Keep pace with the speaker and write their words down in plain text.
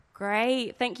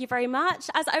Great, thank you very much.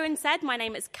 As Owen said, my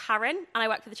name is Karen, and I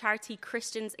work for the charity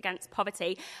Christians Against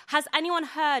Poverty. Has anyone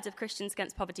heard of Christians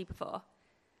Against Poverty before?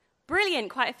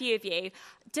 Brilliant, quite a few of you.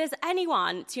 Does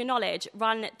anyone, to your knowledge,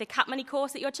 run the Cap Money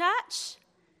course at your church?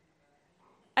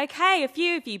 Okay, a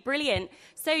few of you, brilliant.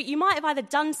 So you might have either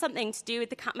done something to do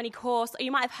with the Cap Money course, or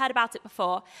you might have heard about it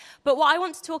before. But what I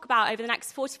want to talk about over the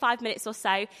next 45 minutes or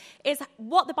so is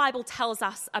what the Bible tells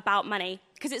us about money,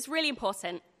 because it's really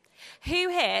important. Who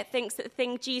here thinks that the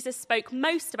thing Jesus spoke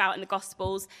most about in the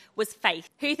Gospels was faith?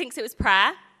 Who thinks it was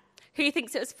prayer? Who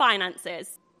thinks it was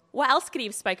finances? What else could he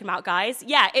have spoken about, guys?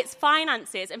 Yeah, it's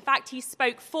finances. In fact, he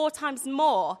spoke 4 times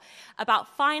more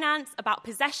about finance, about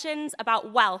possessions,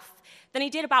 about wealth than he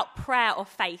did about prayer or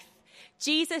faith.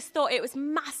 Jesus thought it was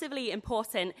massively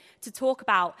important to talk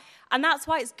about, and that's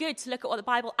why it's good to look at what the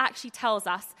Bible actually tells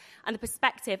us and the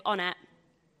perspective on it.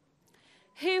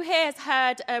 Who here has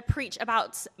heard a preach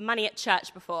about money at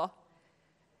church before?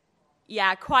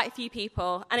 Yeah, quite a few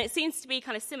people. And it seems to be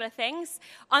kind of similar things.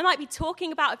 I might be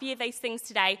talking about a few of those things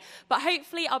today, but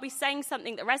hopefully I'll be saying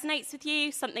something that resonates with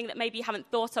you, something that maybe you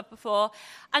haven't thought of before.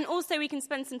 And also we can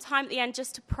spend some time at the end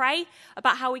just to pray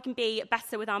about how we can be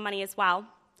better with our money as well.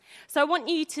 So I want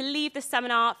you to leave the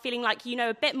seminar feeling like you know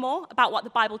a bit more about what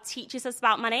the Bible teaches us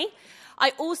about money.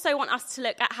 I also want us to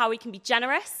look at how we can be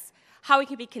generous, how we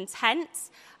can be content,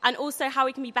 and also how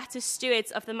we can be better stewards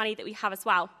of the money that we have as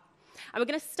well. And we're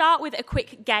going to start with a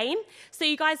quick game. So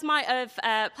you guys might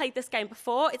have played this game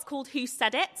before. It's called Who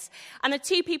Said It? And the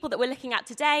 2 people that we're looking at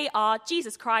today are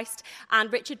Jesus Christ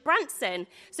and Richard Branson.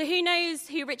 So who knows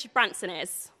who Richard Branson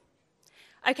is?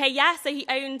 Okay, yeah, so he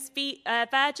owns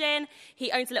Virgin.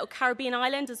 He owns a little Caribbean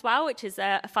island as well, which is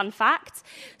a fun fact.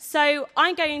 So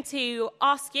I'm going to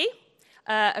ask you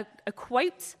a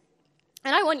quote,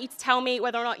 and I want you to tell me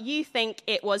whether or not you think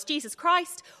it was Jesus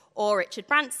Christ or Richard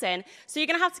Branson. So you're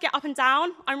going to have to get up and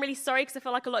down. I'm really sorry because I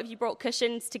feel like a lot of you brought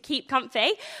cushions to keep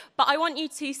comfy. But I want you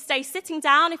to stay sitting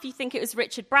down if you think it was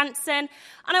Richard Branson.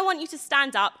 And I want you to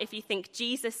stand up if you think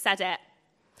Jesus said it.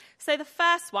 So the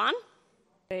first one,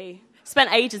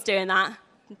 spent ages doing that,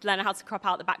 learning how to crop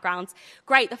out the background.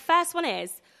 Great, the first one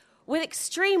is, with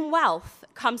extreme wealth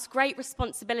comes great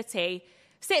responsibility.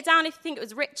 Sit down if you think it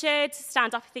was Richard.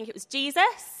 Stand up if you think it was Jesus.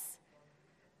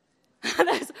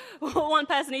 There's one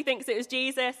person who thinks it was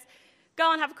Jesus.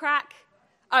 Go on, have a crack.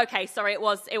 Okay, sorry, it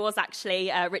was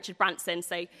actually Richard Branson,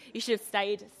 so you should have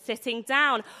stayed sitting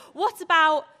down. What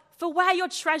about, for where your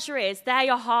treasure is, there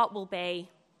your heart will be?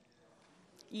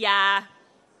 Yeah.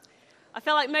 I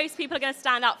feel like most people are going to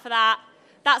stand up for that.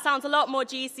 That sounds a lot more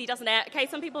juicy, doesn't it? Okay,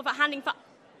 some people have got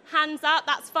hands up.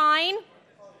 That's fine.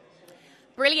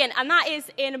 Brilliant. And that is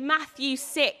in Matthew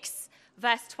 6,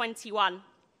 verse 21.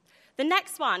 The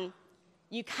next one,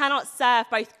 you cannot serve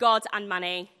both God and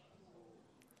money.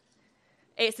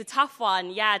 It's a tough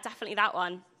one. Yeah, definitely that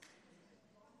one.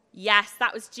 Yes,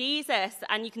 that was Jesus.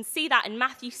 And you can see that in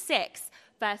Matthew 6,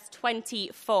 verse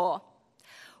 24.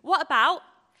 What about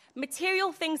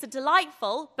material things are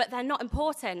delightful, but they're not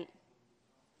important?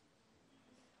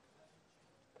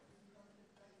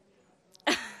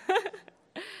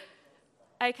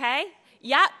 Okay,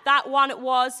 yeah, that one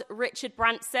was Richard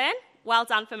Branson. Well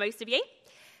done for most of you.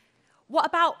 What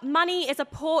about money is a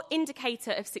poor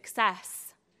indicator of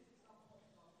success?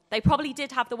 They probably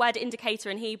did have the word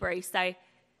indicator in Hebrew, so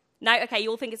no, okay,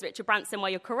 you all think it's Richard Branson, well,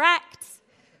 you're correct.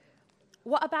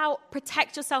 What about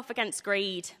protect yourself against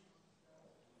greed?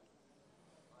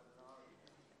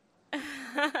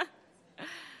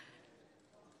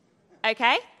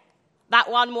 Okay. That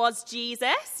one was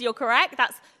Jesus. You're correct.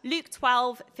 That's Luke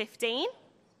 12:15.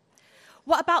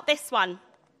 What about this one?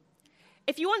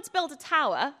 If you want to build a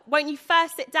tower, won't you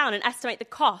first sit down and estimate the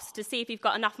cost to see if you've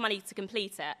got enough money to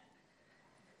complete it?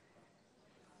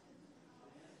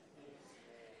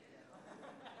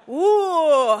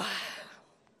 Ooh.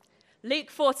 Luke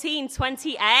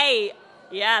 14:28.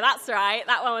 Yeah, that's right.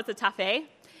 That one was a toughie.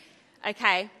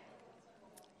 Okay.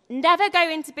 Never go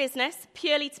into business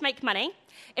purely to make money.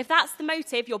 If that's the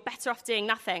motive, you're better off doing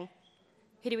nothing.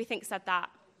 Who do we think said that?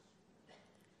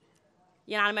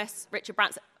 Unanimous, Richard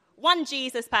Branson. One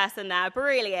Jesus person there.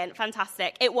 Brilliant,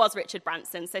 fantastic. It was Richard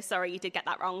Branson, so sorry you did get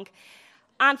that wrong.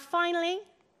 And finally,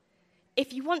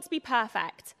 if you want to be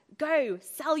perfect, go,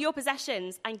 sell your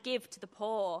possessions and give to the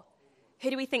poor. Who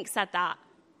do we think said that?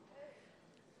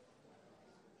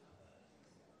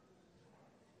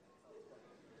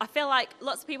 I feel like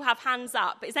lots of people have hands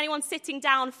up, but is anyone sitting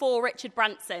down for Richard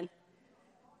Branson?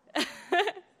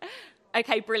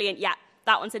 Okay, brilliant. Yeah,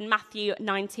 that one's in Matthew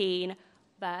 19,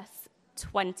 verse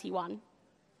 21.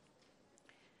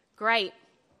 Great.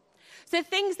 So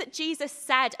things that Jesus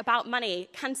said about money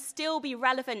can still be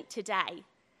relevant today.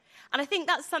 And I think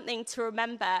that's something to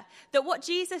remember, that what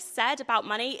Jesus said about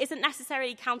money isn't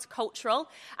necessarily countercultural.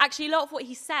 Actually, a lot of what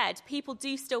he said, people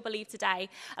do still believe today.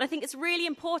 And I think it's really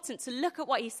important to look at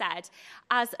what he said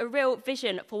as a real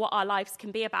vision for what our lives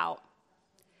can be about.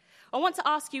 I want to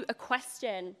ask you a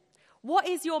question. What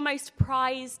is your most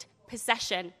prized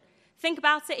possession? Think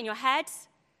about it in your head.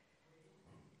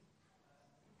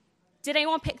 Did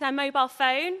anyone pick their mobile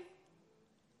phone?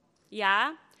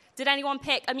 Yeah. Did anyone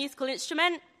pick a musical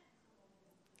instrument?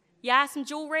 Yeah, some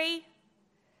jewelry?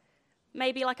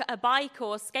 Maybe like a bike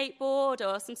or a skateboard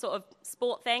or some sort of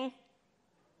sport thing?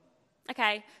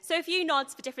 Okay, so a few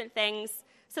nods for different things,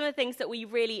 some of the things that we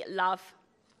really love.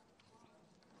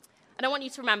 And I want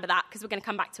you to remember that because we're going to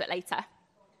come back to it later.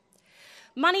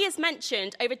 Money is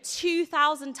mentioned over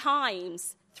 2,000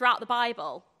 times throughout the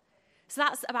Bible. So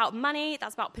that's about money,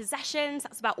 that's about possessions,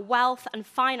 that's about wealth and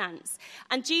finance.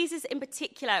 And Jesus in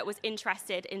particular was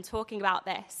interested in talking about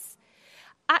this.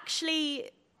 Actually,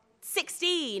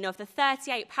 16 of the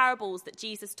 38 parables that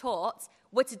Jesus taught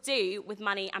were to do with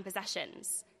money and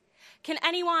possessions. Can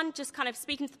anyone, just kind of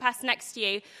speaking to the person next to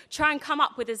you, try and come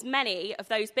up with as many of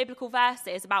those biblical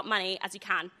verses about money as you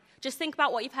can? Just think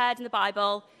about what you've heard in the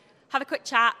Bible, have a quick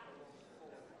chat.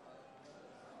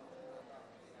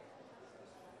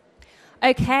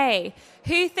 Okay,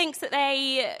 who thinks that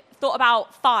they thought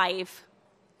about five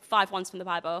ones from the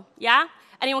Bible? Yeah?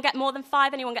 Anyone get more than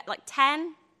 5? Anyone get like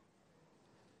 10?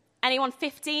 Anyone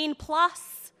 15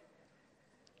 plus?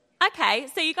 Okay,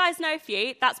 so you guys know a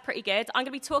few. That's pretty good. I'm going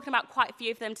to be talking about quite a few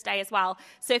of them today as well.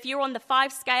 So if you're on the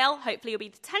 5 scale, hopefully you'll be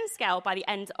the 10 scale by the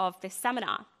end of this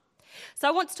seminar. So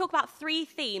I want to talk about 3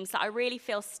 themes that I really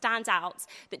feel stand out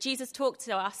that Jesus talked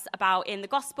to us about in the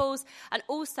Gospels and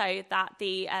also that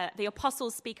the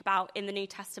apostles speak about in the New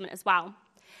Testament as well.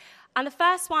 And the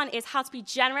first one is how to be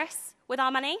generous with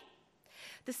our money.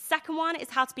 The second one is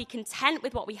how to be content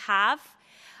with what we have.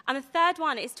 And the third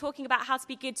one is talking about how to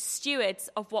be good stewards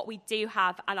of what we do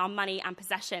have and our money and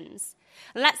possessions.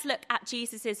 And let's look at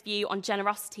Jesus' view on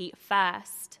generosity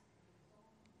first.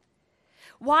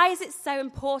 Why is it so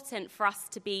important for us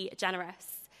to be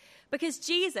generous? Because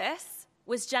Jesus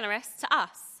was generous to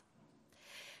us.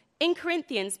 In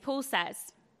Corinthians, Paul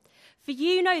says, "For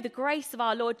you know the grace of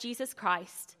our Lord Jesus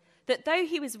Christ, that though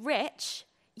he was rich,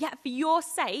 yet for your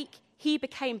sake he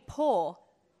became poor,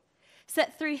 so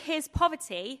that through his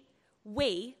poverty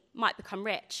we might become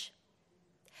rich."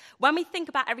 When we think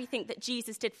about everything that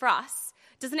Jesus did for us,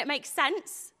 doesn't it make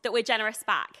sense that we're generous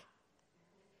back?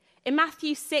 In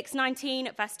Matthew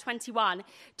 6:19, verse 21,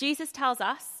 Jesus tells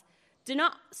us, "Do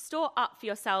not store up for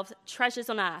yourselves treasures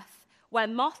on earth, where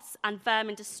moths and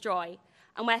vermin destroy,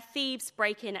 and where thieves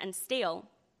break in and steal.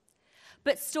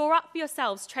 But store up for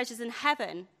yourselves treasures in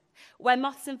heaven, where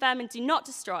moths and vermin do not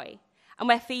destroy, and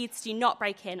where thieves do not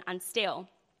break in and steal.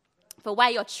 For where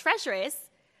your treasure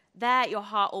is, there your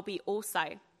heart will be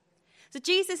also." So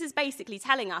Jesus is basically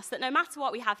telling us that no matter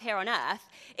what we have here on earth,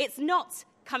 it's not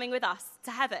coming with us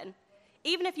to heaven.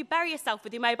 Even if you bury yourself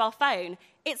with your mobile phone,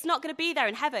 it's not going to be there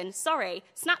in heaven. Sorry,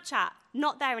 Snapchat,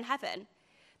 not there in heaven.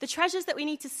 The treasures that we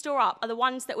need to store up are the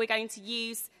ones that we're going to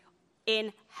use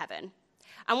in heaven.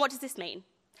 And what does this mean?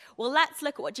 Well, let's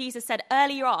look at what Jesus said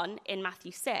earlier on in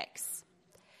Matthew 6.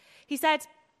 He said,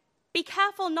 "Be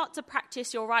careful not to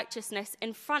practice your righteousness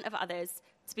in front of others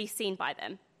to be seen by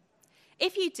them.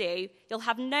 If you do, you'll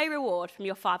have no reward from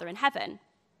your Father in heaven.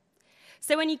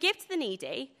 So when you give to the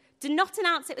needy, do not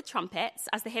announce it with trumpets,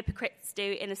 as the hypocrites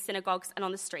do in the synagogues and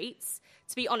on the streets,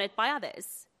 to be honored by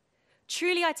others.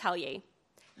 Truly I tell you,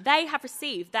 they have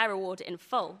received their reward in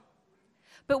full.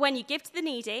 But when you give to the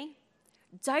needy,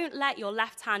 don't let your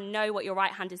left hand know what your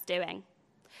right hand is doing,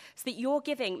 so that your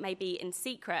giving may be in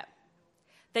secret.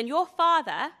 Then your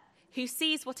Father, who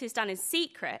sees what is done in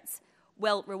secret,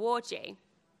 will reward you."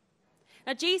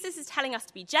 Now, Jesus is telling us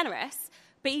to be generous,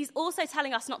 but he's also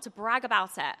telling us not to brag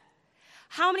about it.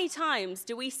 How many times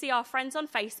do we see our friends on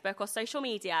Facebook or social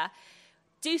media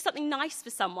do something nice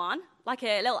for someone, like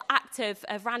a little act of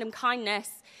random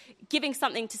kindness, giving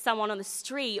something to someone on the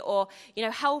street or,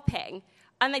 helping,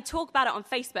 and they talk about it on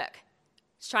Facebook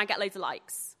to try and get loads of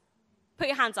likes? Put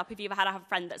your hands up if you've ever had a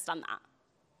friend that's done that.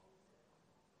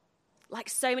 Like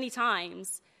so many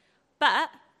times.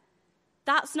 But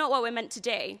that's not what we're meant to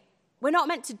do. We're not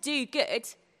meant to do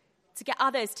good to get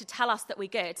others to tell us that we're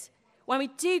good. When we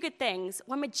do good things,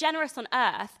 when we're generous on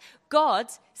earth,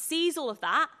 God sees all of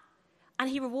that and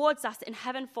he rewards us in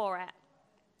heaven for it.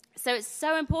 So it's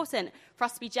so important for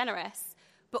us to be generous,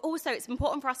 but also it's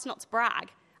important for us not to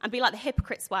brag and be like the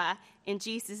hypocrites were in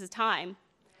Jesus' time.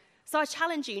 So I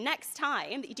challenge you, next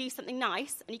time that you do something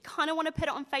nice and you kind of want to put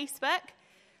it on Facebook,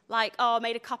 like, oh, I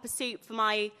made a cup of soup for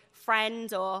my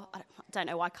friend, or I don't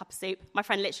know why cup of soup. My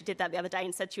friend literally did that the other day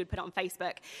and said she would put it on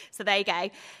Facebook. So there you go.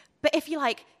 But if you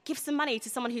give some money to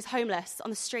someone who's homeless on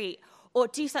the street, or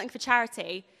do something for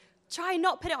charity, try and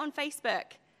not put it on Facebook,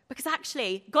 because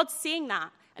actually God's seeing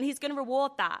that and he's going to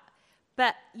reward that.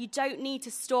 But you don't need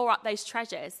to store up those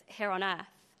treasures here on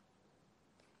earth.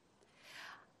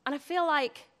 And I feel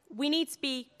like we need to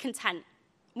be content.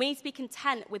 We need to be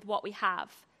content with what we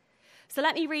have. So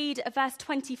let me read verse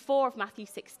 24 of Matthew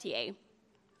 6 to you.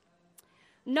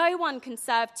 No one can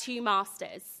serve two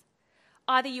masters.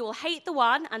 Either you will hate the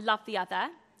one and love the other,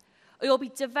 or you'll be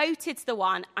devoted to the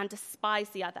one and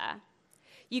despise the other.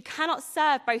 You cannot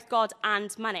serve both God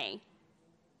and money.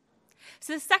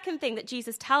 So the second thing that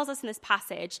Jesus tells us in this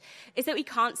passage is that we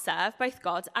can't serve both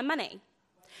God and money.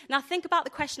 Now think about the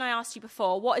question I asked you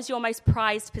before. What is your most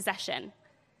prized possession?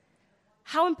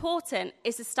 How important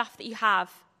is the stuff that you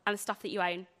have and the stuff that you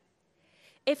own?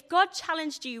 If God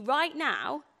challenged you right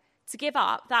now to give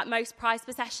up that most prized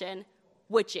possession,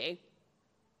 would you?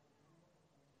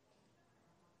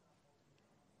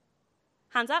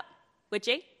 Hands up. Would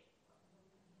you?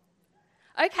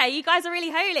 Okay, you guys are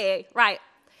really holy. Right.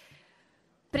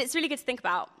 But it's really good to think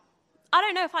about. I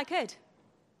don't know if I could.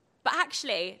 But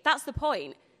actually, that's the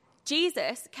point.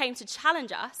 Jesus came to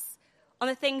challenge us on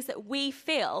the things that we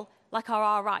feel like are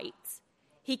our rights.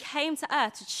 He came to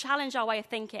earth to challenge our way of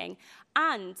thinking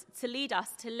and to lead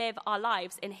us to live our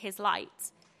lives in his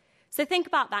light. So think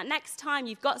about that. Next time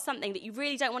you've got something that you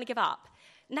really don't want to give up.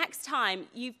 Next time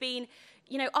you've been,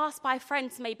 asked by a friend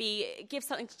to maybe give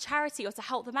something to charity or to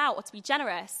help them out or to be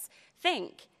generous.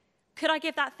 Think, could I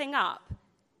give that thing up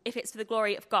if it's for the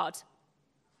glory of God?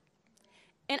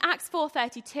 In Acts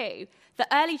 4:32, the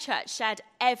early church shared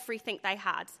everything they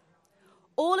had.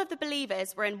 All of the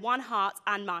believers were in one heart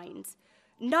and mind.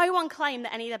 No one claimed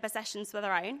that any of their possessions were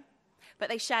their own, but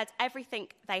they shared everything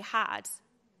they had.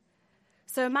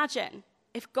 So imagine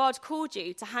if God called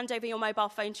you to hand over your mobile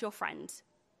phone to your friend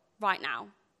right now.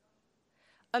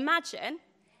 Imagine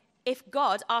if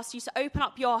God asked you to open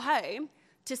up your home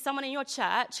to someone in your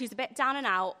church who's a bit down and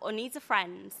out or needs a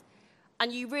friend,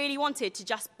 and you really wanted to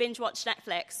just binge watch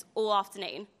Netflix all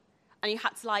afternoon, and you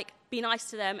had to be nice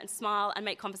to them and smile and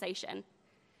make conversation.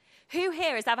 Who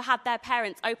here has ever had their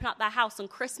parents open up their house on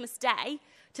Christmas Day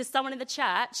to someone in the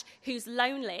church who's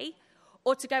lonely,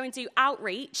 or to go and do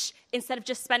outreach instead of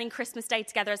just spending Christmas Day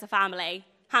together as a family?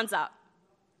 Hands up.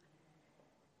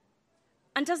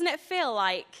 And doesn't it feel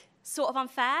sort of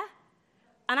unfair?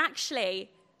 And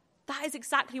actually, that is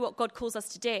exactly what God calls us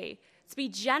to do. To be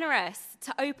generous,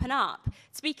 to open up,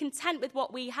 to be content with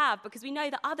what we have, because we know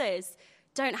that others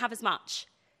don't have as much.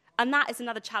 And that is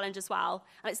another challenge as well.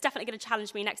 And it's definitely going to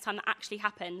challenge me next time that actually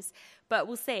happens. But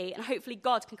we'll see. And hopefully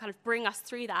God can kind of bring us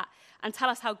through that and tell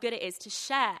us how good it is to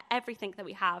share everything that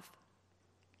we have.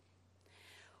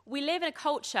 We live in a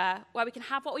culture where we can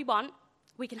have what we want.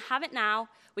 We can have it now.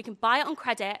 We can buy it on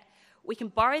credit. We can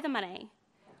borrow the money.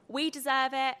 We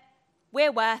deserve it.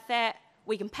 We're worth it.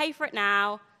 We can pay for it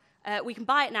now. We can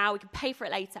buy it now. We can pay for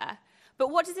it later. But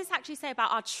what does this actually say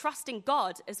about our trust in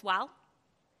God as well?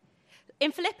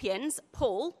 In Philippians,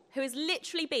 Paul, who has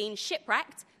literally been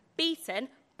shipwrecked, beaten,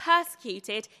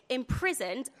 persecuted,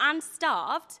 imprisoned, and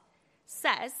starved,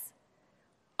 says,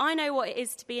 I know what it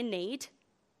is to be in need.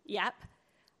 Yep.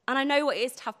 And I know what it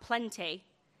is to have plenty.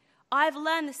 I have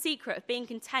learned the secret of being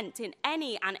content in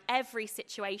any and every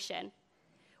situation,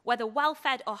 whether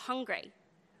well-fed or hungry,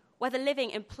 whether living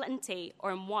in plenty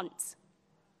or in want.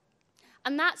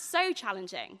 And that's so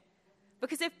challenging,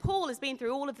 because if Paul has been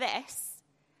through all of this,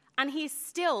 and he's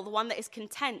still the one that is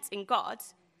content in God,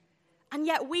 and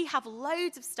yet we have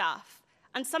loads of stuff,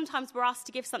 and sometimes we're asked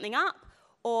to give something up,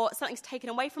 or something's taken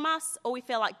away from us, or we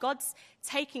feel like God's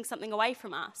taking something away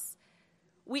from us,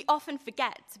 we often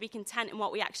forget to be content in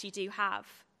what we actually do have.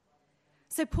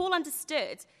 So Paul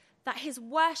understood that his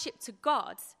worship to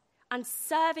God and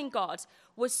serving God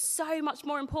was so much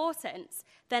more important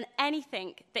than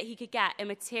anything that he could get in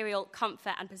material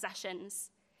comfort and possessions.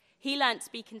 He learned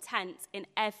to be content in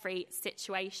every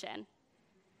situation.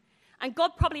 And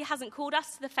God probably hasn't called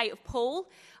us to the fate of Paul.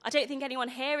 I don't think anyone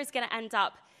here is going to end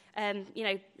up,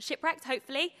 shipwrecked,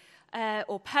 hopefully,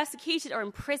 or persecuted or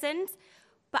imprisoned.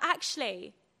 But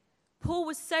actually, Paul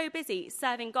was so busy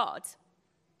serving God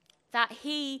that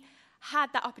he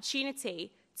had that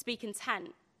opportunity to be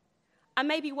content. And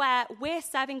maybe where we're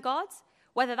serving God,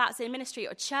 whether that's in ministry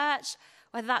or church,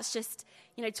 whether that's just,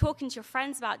 talking to your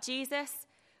friends about Jesus,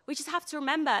 we just have to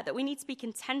remember that we need to be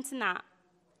content in that.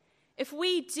 If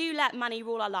we do let money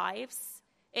rule our lives,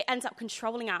 it ends up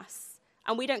controlling us,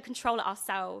 and we don't control it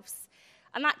ourselves.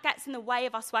 And that gets in the way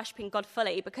of us worshipping God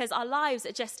fully, because our lives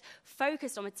are just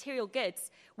focused on material goods,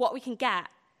 what we can get,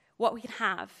 what we can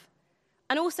have.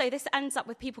 And also, this ends up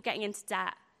with people getting into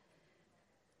debt.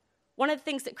 One of the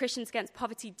things that Christians Against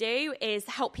Poverty do is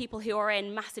help people who are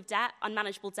in massive debt,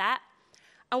 unmanageable debt.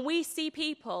 And we see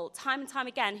people time and time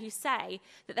again who say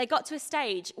that they got to a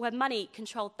stage where money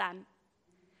controlled them.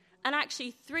 And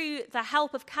actually, through the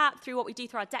help of CAP, through what we do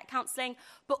through our debt counselling,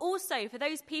 but also for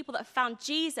those people that have found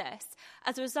Jesus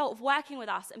as a result of working with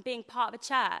us and being part of a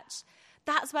church,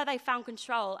 that's where they found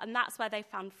control, and that's where they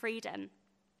found freedom.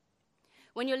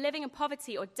 When you're living in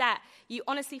poverty or debt, you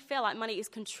honestly feel like money is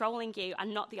controlling you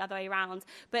and not the other way around.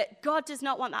 But God does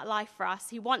not want that life for us.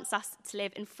 He wants us to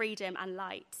live in freedom and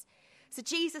light. So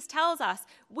Jesus tells us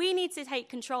we need to take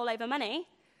control over money,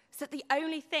 so that the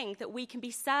only thing that we can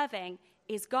be serving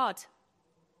is God.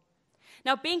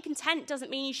 Now, being content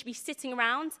doesn't mean you should be sitting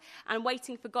around and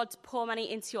waiting for God to pour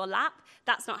money into your lap.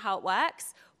 That's not how it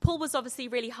works. Paul was obviously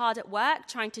really hard at work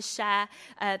trying to share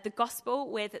the gospel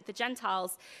with the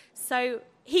Gentiles. So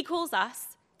he calls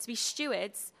us to be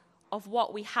stewards of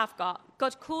what we have got.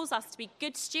 God calls us to be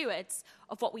good stewards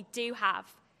of what we do have.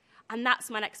 And that's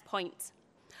my next point.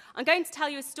 I'm going to tell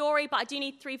you a story, but I do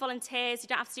need 3 volunteers. You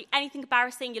don't have to do anything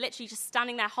embarrassing. You're literally just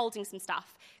standing there holding some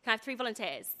stuff. Can I have 3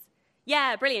 volunteers?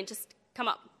 Yeah, brilliant. Just come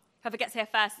up. Whoever gets here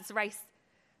first, it's a race.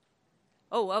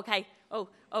 Oh, okay. Oh.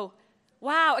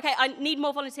 Wow, okay, I need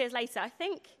more volunteers later, I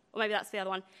think. Or maybe that's the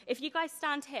other one. If you guys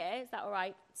stand here, is that all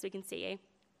right? So we can see you.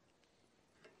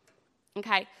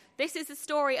 Okay, this is a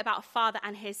story about a father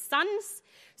and his sons.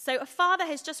 So a father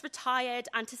has just retired,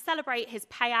 and to celebrate his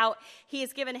payout, he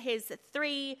has given his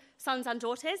 3 sons and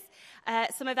daughters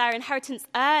some of their inheritance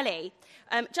early,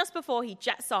 just before he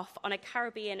jets off on a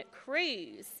Caribbean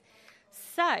cruise.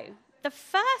 So the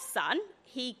first son,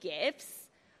 he gives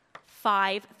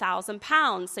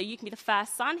 £5,000. So you can be the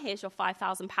first son. Here's your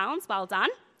 £5,000. Well done.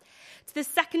 To the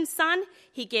second son,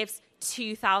 he gives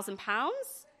 £2,000.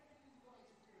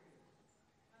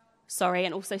 Sorry,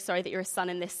 and also sorry that you're a son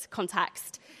in this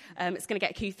context. It's going to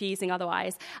get confusing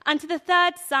otherwise. And to the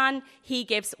third son, he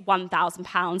gives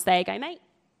 £1,000. There you go, mate.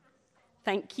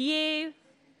 Thank you.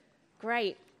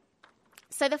 Great.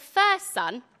 So the first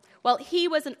son, well, he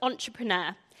was an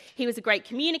entrepreneur. He was a great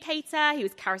communicator, he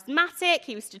was charismatic,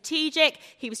 he was strategic,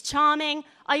 he was charming.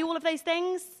 Are you all of those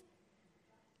things?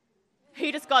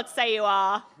 Who does God say you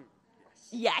are?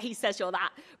 Yeah, he says you're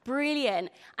that. Brilliant.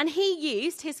 And he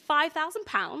used his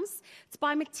 £5,000 to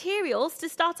buy materials to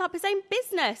start up his own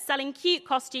business, selling cute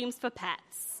costumes for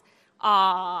pets.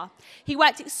 He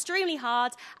worked extremely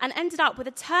hard and ended up with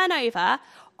a turnover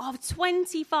of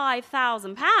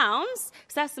 £25,000. So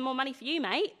there's some more money for you,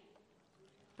 mate.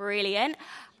 Brilliant.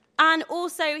 And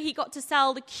also, he got to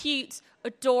sell the cute,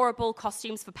 adorable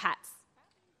costumes for pets.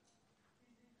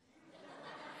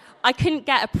 I couldn't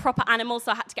get a proper animal,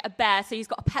 so I had to get a bear. So he's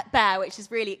got a pet bear, which is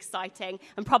really exciting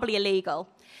and probably illegal.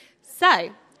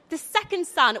 So the second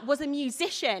son was a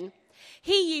musician.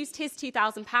 He used his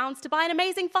 £2,000 to buy an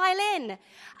amazing violin.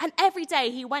 And every day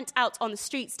he went out on the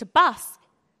streets to busk.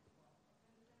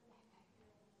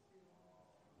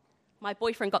 My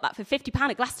boyfriend got that for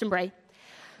 £50 at Glastonbury.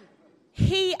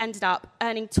 He ended up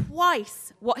earning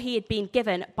twice what he had been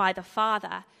given by the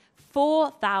father,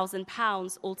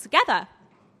 £4,000 altogether.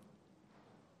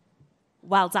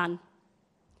 Well done.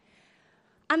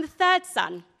 And the third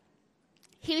son,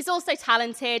 he was also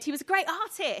talented. He was a great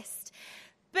artist,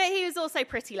 but he was also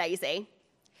pretty lazy.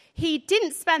 He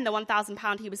didn't spend the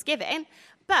 £1,000 he was given,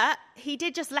 but he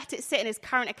did just let it sit in his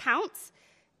current account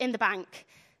in the bank.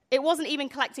 It wasn't even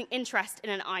collecting interest in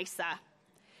an ISA.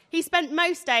 He spent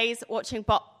most days watching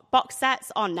box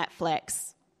sets on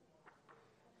Netflix.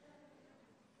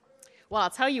 Well, I'll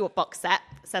tell you what box set,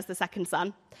 says the second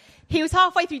son. He was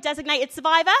halfway through Designated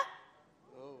Survivor.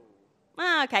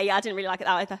 Okay, yeah, I didn't really like it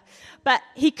that either. But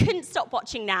he couldn't stop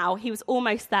watching now. He was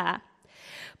almost there.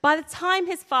 By the time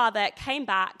his father came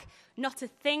back, not a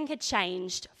thing had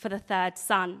changed for the third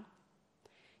son.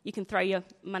 You can throw your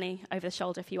money over the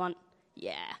shoulder if you want.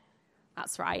 Yeah,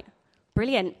 that's right.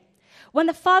 Brilliant. When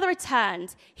the father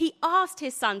returned, he asked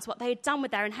his sons what they had done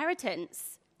with their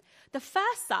inheritance. The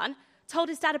first son told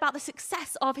his dad about the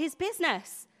success of his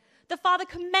business. The father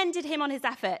commended him on his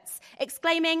efforts,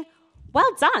 exclaiming,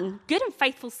 "Well done, good and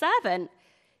faithful servant.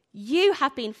 You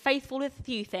have been faithful with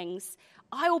few things.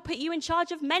 I will put you in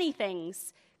charge of many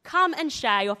things. Come and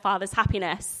share your father's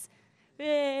happiness."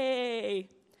 Yay.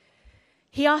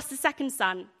 He asked the second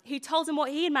son, who told him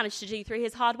what he had managed to do through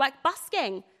his hard work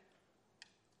busking.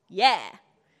 Yeah.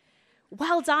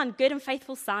 "Well done, good and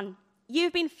faithful son.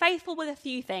 You've been faithful with a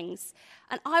few things,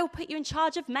 and I will put you in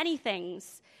charge of many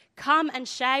things. Come and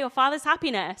share your father's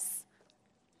happiness."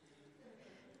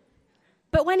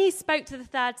 But when he spoke to the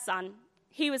third son,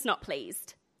 he was not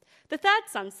pleased. The third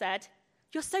son said,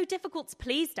 "You're so difficult to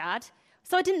please, Dad,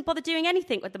 so I didn't bother doing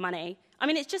anything with the money. I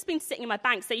mean, it's just been sitting in my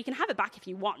bank, so you can have it back if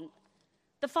you want."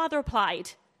 The father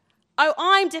replied, "Oh,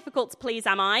 I'm difficult to please,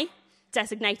 am I?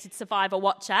 Designated survivor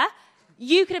watcher.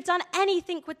 You could have done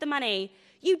anything with the money.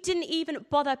 You didn't even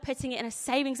bother putting it in a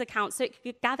savings account so it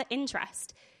could gather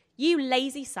interest. You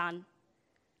lazy son.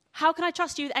 How can I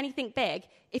trust you with anything big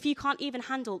if you can't even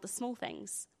handle the small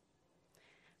things?"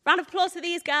 Round of applause for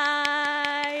these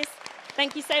guys.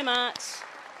 Thank you so much.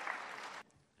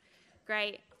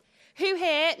 Great. Who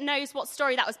here knows what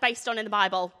story that was based on in the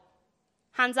Bible?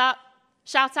 Hands up.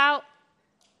 Shout out.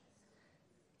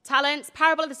 Talents.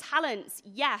 Parable of the talents.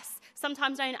 Yes,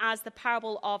 sometimes known as the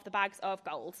parable of the bags of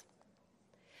gold.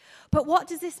 But what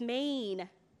does this mean?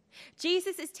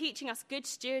 Jesus is teaching us good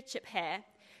stewardship here,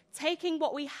 taking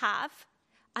what we have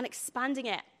and expanding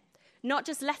it, not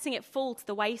just letting it fall to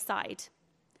the wayside.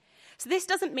 So this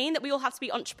doesn't mean that we all have to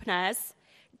be entrepreneurs.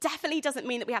 Definitely doesn't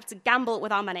mean that we have to gamble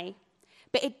with our money.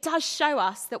 But it does show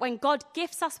us that when God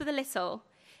gifts us with a little,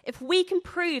 if we can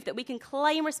prove that we can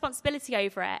claim responsibility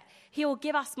over it, he will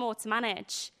give us more to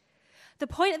manage. The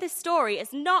point of this story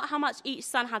is not how much each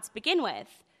son had to begin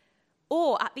with,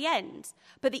 or at the end,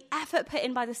 but the effort put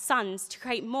in by the sons to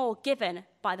create more given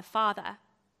by the father.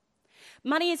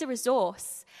 Money is a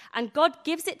resource, and God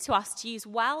gives it to us to use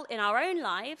well in our own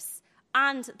lives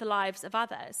and the lives of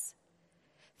others.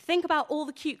 Think about all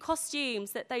the cute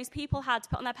costumes that those people had to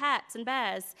put on their pets and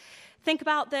bears. Think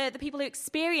about the people who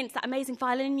experienced that amazing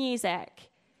violin music.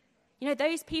 You know,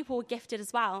 those people were gifted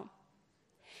as well.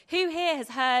 Who here has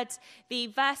heard the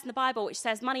verse in the Bible which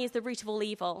says money is the root of all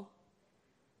evil?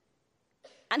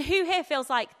 And who here feels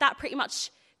like that pretty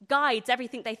much guides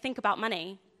everything they think about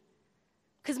money?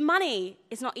 Because money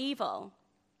is not evil.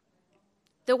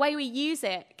 The way we use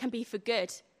it can be for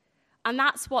good. And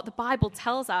that's what the Bible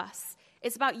tells us.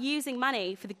 It's about using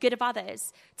money for the good of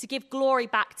others, to give glory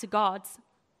back to God.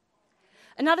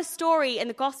 Another story in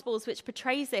the Gospels which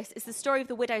portrays this is the story of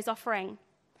the widow's offering.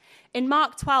 In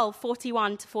Mark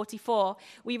 12:41-44,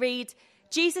 we read,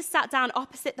 "Jesus sat down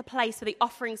opposite the place where the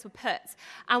offerings were put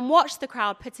and watched the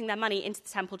crowd putting their money into the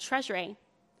temple treasury.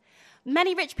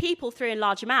 Many rich people threw in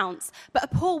large amounts, but a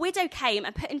poor widow came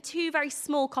and put in 2 very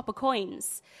small copper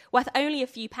coins, worth only a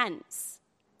few pence.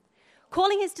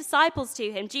 Calling his disciples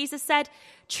to him, Jesus said,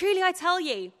 'Truly I tell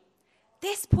you,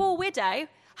 this poor widow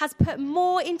has put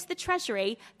more into the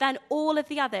treasury than all of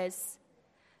the others.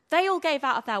 They all gave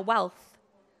out of their wealth,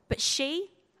 but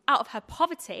she, out of her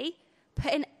poverty,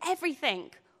 put in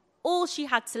everything, all she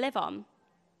had to live on.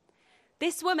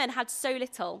 This woman had so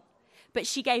little, but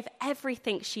she gave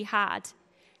everything she had.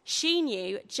 She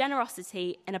knew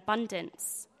generosity in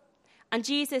abundance.' And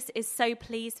Jesus is so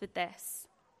pleased with this.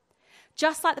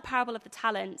 Just like the parable of the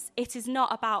talents, it is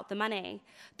not about the money.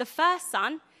 The first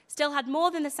son still had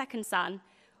more than the second son,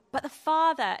 but the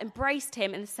father embraced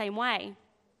him in the same way.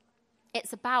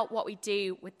 It's about what we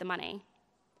do with the money.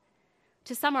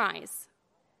 To summarize,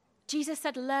 Jesus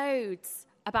said loads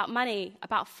about money,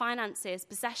 about finances,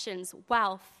 possessions,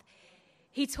 wealth.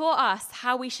 He taught us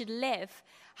how we should live,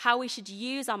 how we should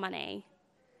use our money.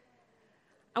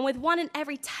 And with 1 in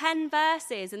every 10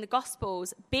 verses in the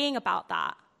Gospels being about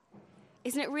that,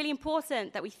 isn't it really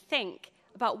important that we think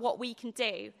about what we can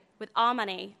do with our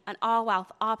money and our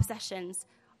wealth, our possessions,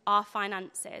 our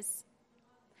finances?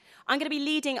 I'm going to be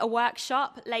leading a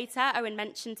workshop later, Owen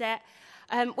mentioned it,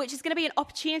 which is going to be an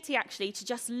opportunity actually to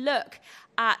just look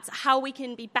at how we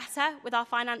can be better with our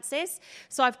finances.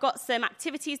 So I've got some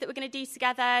activities that we're going to do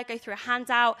together, go through a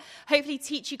handout, hopefully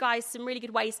teach you guys some really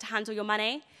good ways to handle your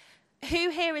money.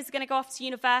 Who here is going to go off to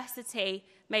university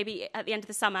maybe at the end of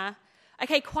the summer?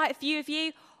 Okay, quite a few of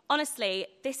you. Honestly,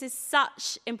 this is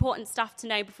such important stuff to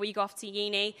know before you go off to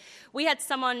uni. We had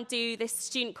someone do this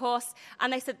student course,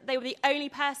 and they said they were the only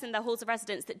person in their halls of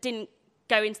residence that didn't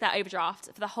go into their overdraft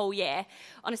for the whole year.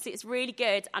 Honestly, it's really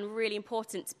good and really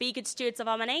important to be good stewards of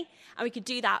our money, and we could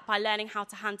do that by learning how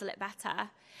to handle it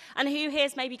better. And who here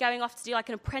is maybe going off to do like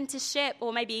an apprenticeship,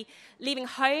 or maybe leaving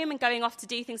home and going off to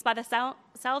do things by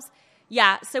themselves?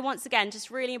 Yeah, so once again,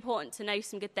 just really important to know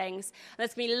some good things. And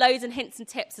there's going to be loads of hints and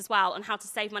tips as well on how to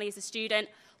save money as a student,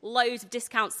 loads of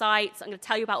discount sites. I'm going to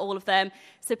tell you about all of them.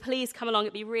 So please come along.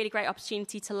 It'd be a really great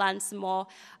opportunity to learn some more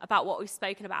about what we've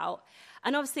spoken about.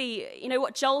 And obviously, you know,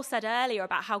 what Joel said earlier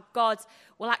about how God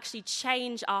will actually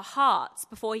change our hearts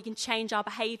before he can change our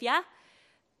behaviour.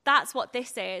 That's what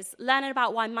this is, learning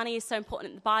about why money is so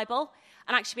important in the Bible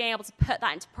and actually being able to put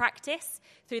that into practice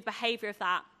through the behavior of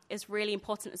that is really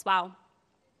important as well.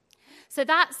 So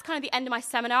that's kind of the end of my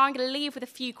seminar. I'm going to leave with a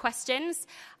few questions,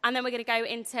 and then we're going to go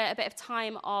into a bit of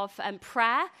time of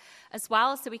prayer as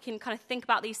well, so we can kind of think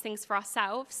about these things for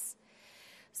ourselves.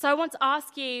 So I want to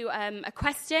ask you a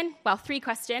question, well, 3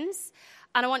 questions,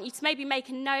 and I want you to maybe make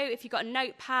a note if you've got a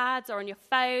notepad or on your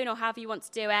phone or however you want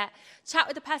to do it. Chat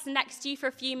with the person next to you for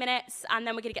a few minutes, and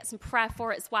then we're going to get some prayer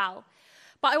for it as well.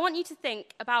 But I want you to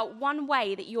think about one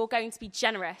way that you're going to be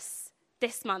generous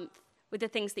this month with the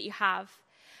things that you have.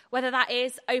 Whether that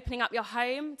is opening up your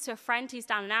home to a friend who's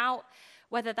down and out,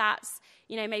 whether that's,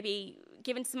 maybe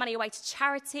giving some money away to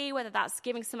charity, whether that's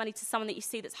giving some money to someone that you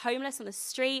see that's homeless on the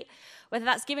street, whether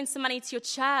that's giving some money to your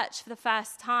church for the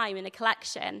first time in a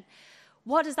collection.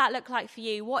 What does that look like for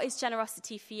you? What is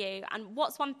generosity for you? And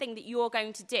what's one thing that you're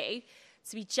going to do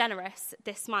to be generous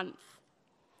this month?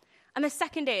 And the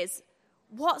second is,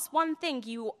 what's one thing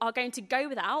you are going to go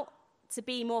without to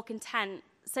be more content?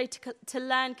 So to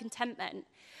learn contentment.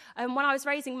 When I was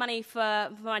raising money for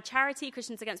my charity,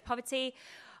 Christians Against Poverty,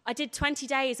 I did 20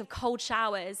 days of cold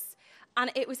showers,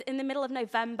 and it was in the middle of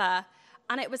November,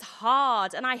 and it was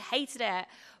hard, and I hated it.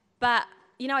 But,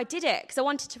 I did it because I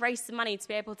wanted to raise some money to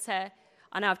be able to,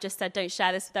 I know I've just said don't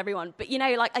share this with everyone, but,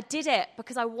 I did it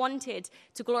because I wanted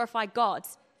to glorify God.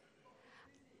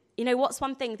 What's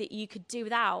one thing that you could do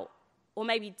without, or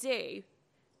maybe do,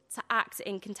 to act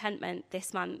in contentment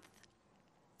this month?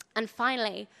 And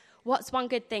finally, what's one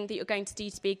good thing that you're going to do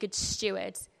to be a good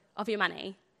steward of your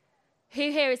money?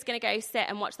 Who here is going to go sit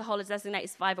and watch the whole of Designated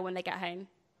Survivor when they get home?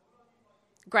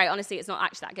 Great, honestly, it's not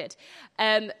actually that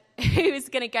good. Who's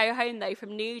going to go home, though,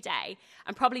 from New Day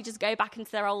and probably just go back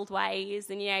into their old ways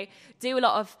and, do a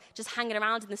lot of just hanging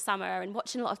around in the summer and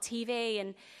watching a lot of TV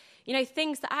and,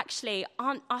 things that actually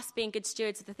aren't us being good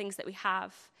stewards of the things that we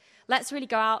have? Let's really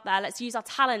go out there. Let's use our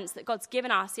talents that God's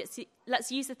given us.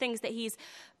 Let's use the things that he's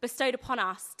bestowed upon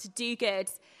us to do good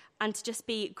and to just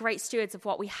be great stewards of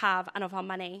what we have and of our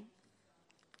money.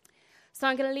 So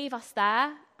I'm going to leave us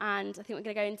there, and I think we're going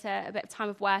to go into a bit of time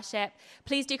of worship.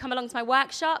 Please do come along to my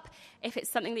workshop if it's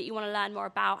something that you want to learn more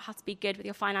about, how to be good with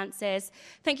your finances.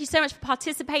 Thank you so much for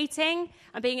participating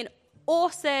and being an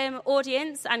awesome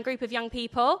audience and group of young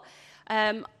people.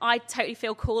 I totally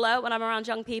feel cooler when I'm around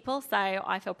young people, so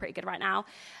I feel pretty good right now.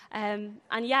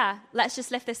 Let's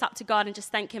just lift this up to God and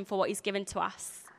just thank him for what he's given to us.